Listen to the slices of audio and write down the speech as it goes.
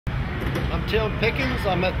I'm Tim Pickens.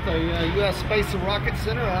 I'm at the U.S. Space and Rocket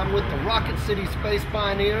Center, and I'm with the Rocket City Space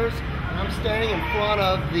Pioneers. And I'm standing in front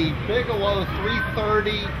of the Bigelow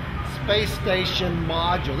 330 Space Station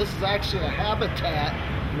Module. This is actually a habitat,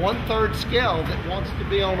 1/3 scale, that wants to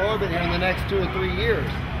be on orbit here in the next 2 or 3 years.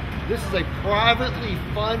 This is a privately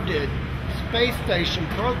funded space station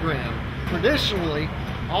program. Traditionally,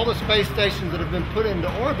 all the space stations that have been put into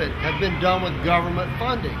orbit have been done with government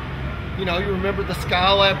funding. You know, you remember the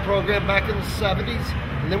Skylab program back in the 70s,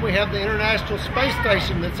 and then we have the International Space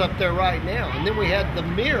Station that's up there right now, and then we had the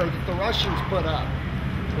Mir that the Russians put up.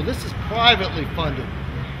 Well, this is privately funded.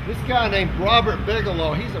 This guy named Robert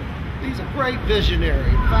Bigelow, he's a great visionary.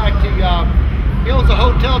 In fact, he owns a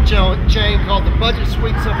hotel chain called the Budget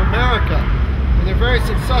Suites of America, and they're very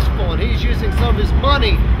successful, and he's using some of his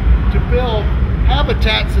money to build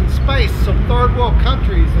habitats in space so third world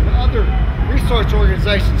countries and other research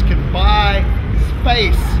organizations can buy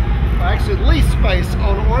space, or actually lease space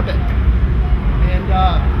on orbit. And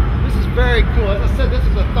this is very cool. As I said, this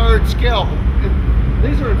is a 3rd scale.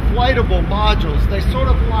 These are inflatable modules.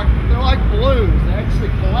 They're like balloons. They actually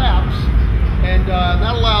collapse, and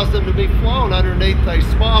that allows them to be flown underneath a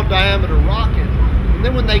small diameter rocket. And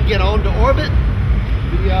then when they get onto orbit,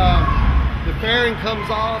 the fairing comes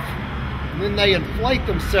off, and then they inflate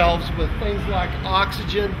themselves with things like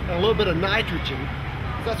oxygen and a little bit of nitrogen.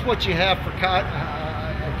 That's what you have for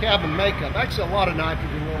cabin makeup. Actually, a lot of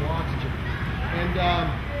nitrogen, a little oxygen.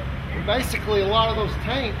 And basically, a lot of those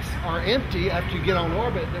tanks are empty after you get on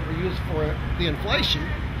orbit that were used for the inflation.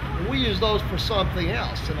 And we use those for something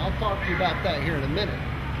else. And I'll talk to you about that here in a minute,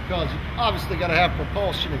 because you obviously got to have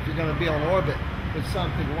propulsion if you're going to be on orbit with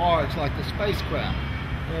something large like the spacecraft.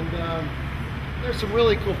 And there's some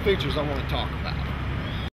really cool features I want to talk about.